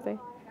 What were you going to say?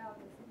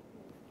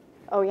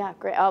 Oh, yeah.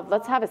 Great.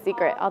 Let's have a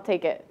secret. I'll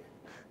take it.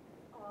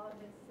 All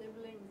his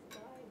siblings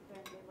died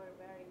when they were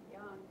very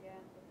young,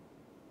 and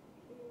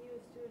he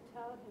used to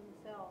tell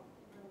himself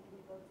when he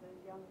was a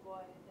young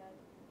boy that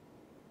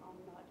I'm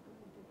not going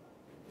to die.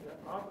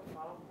 Yeah,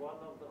 I'm one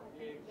of the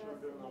 8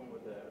 children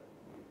over there.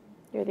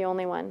 You're the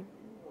only one.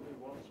 Only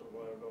one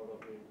survived out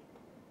of 8.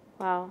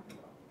 Wow.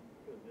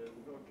 Because there's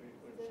no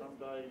treatment. Some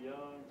die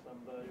young, some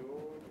die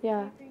old.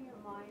 Yeah. Keeping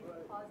your mind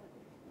positive.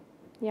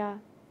 Yeah.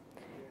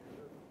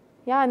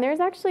 Yeah, and there's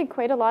actually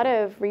quite a lot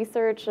of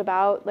research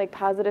about like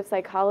positive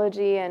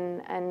psychology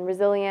and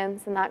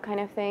resilience and that kind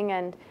of thing.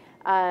 And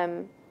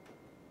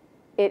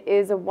it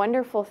is a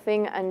wonderful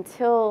thing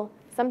until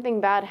something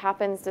bad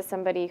happens to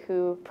somebody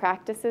who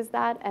practices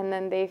that, and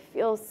then they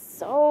feel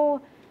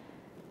so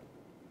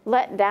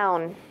let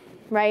down,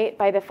 right,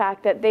 by the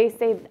fact that they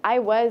say, I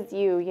was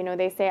you.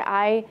 They say,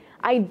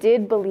 I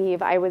did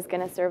believe I was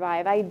going to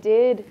survive. I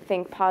did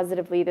think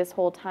positively this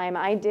whole time.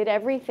 I did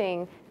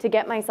everything to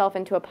get myself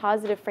into a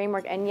positive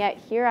framework, and yet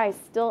here I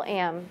still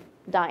am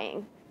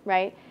dying,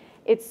 right?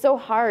 It's so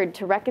hard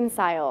to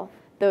reconcile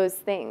those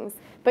things.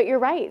 But you're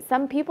right.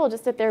 Some people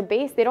just at their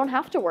base, they don't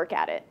have to work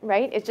at it,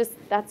 right?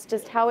 That's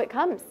just how it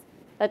comes.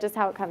 That's just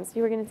how it comes.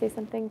 You were going to say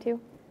something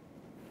too?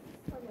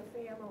 From a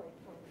family point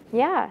of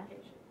Yeah. view.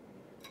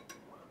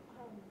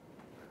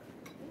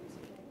 Things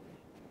change.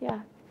 Yeah.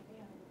 And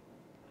they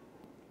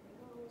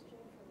don't always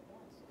change for the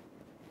best.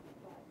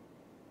 But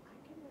I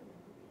can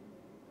remember being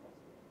really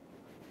depressed.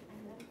 And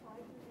then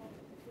 5 years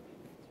after the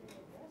kidney cancer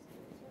or breast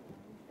cancer,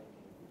 and I'm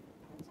thinking,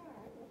 that's all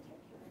right, we'll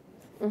take care of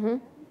this. Mm-hmm.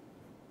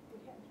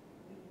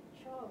 We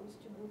chose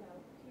to move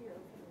out here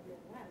from the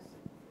Midwest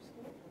for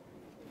Stanford.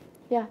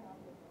 Yeah.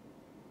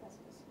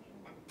 Best decision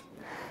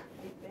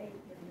we made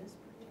in this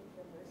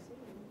particular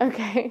scene.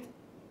 Okay.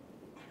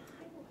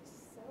 I was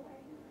so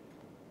angry.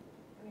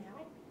 I mean,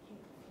 I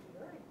became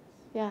furious.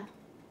 Yeah.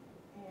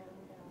 And,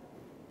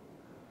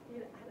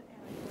 you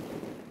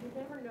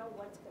never know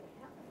what's going to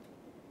happen to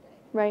you today.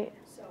 Right.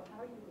 So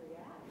how you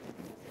react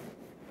doesn't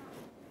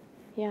count.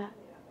 Yeah.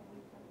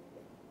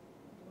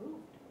 We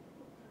moved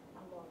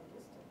a long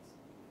distance.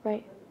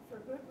 Right. For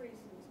good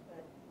reasons,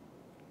 but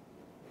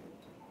we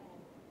had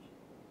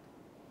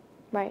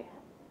Right.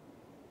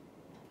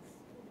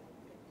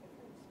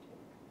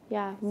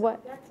 Yeah. So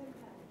What? that's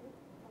impacted.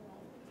 A lot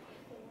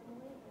of the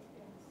family has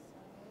been so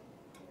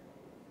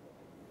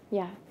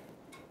very, Yeah.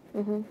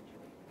 Mhm.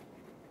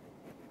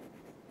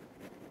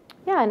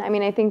 Yeah, and I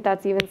mean, I think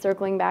that's even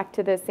circling back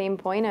to the same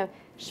point of,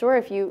 sure,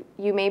 if you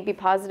may be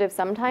positive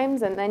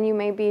sometimes, and then you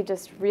may be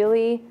just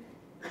really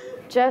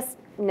just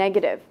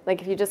negative.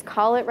 Like if you just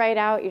call it right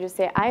out, you just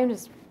say, I'm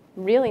just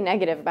really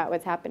negative about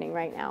what's happening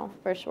right now,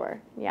 for sure.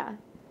 Yeah.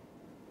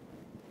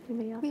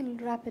 Anybody else? We'll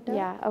wrap it up.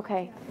 Yeah,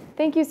 okay.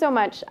 Thank you so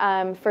much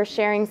for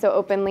sharing so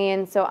openly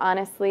and so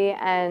honestly.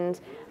 And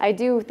I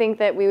do think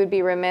that we would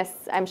be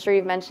remiss, I'm sure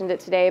you've mentioned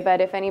it today,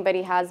 but if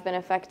anybody has been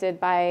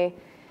affected by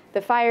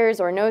the fires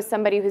or knows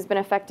somebody who's been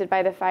affected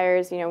by the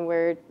fires, you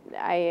know,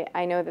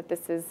 I know that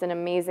this is an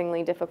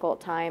amazingly difficult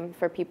time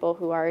for people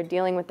who are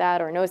dealing with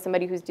that or know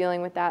somebody who's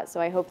dealing with that.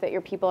 So I hope that your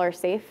people are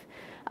safe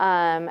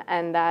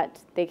and that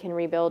they can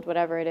rebuild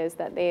whatever it is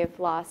that they've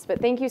lost.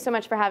 But thank you so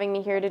much for having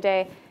me here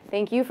today.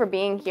 Thank you for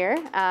being here.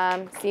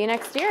 See you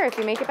next year if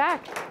you make it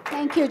back.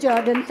 Thank you,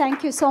 Jordan.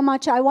 Thank you so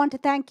much. I want to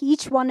thank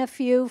each one of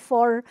you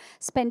for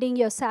spending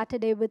your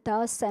Saturday with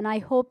us, and I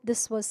hope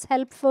this was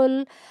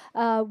helpful.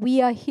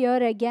 We are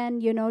here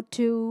again, you know,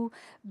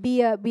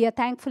 we are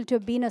thankful to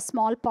have been a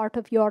small part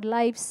of your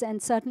lives,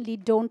 and certainly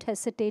don't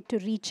hesitate to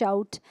reach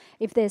out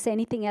if there's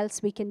anything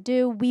else we can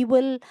do.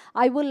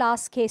 I will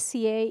ask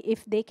KCA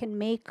if they can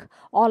make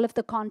all of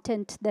the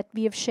content that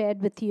we have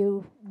shared with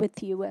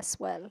you as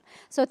well.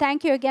 So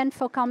thank you again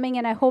for coming,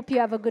 and I hope you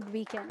have a good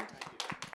weekend.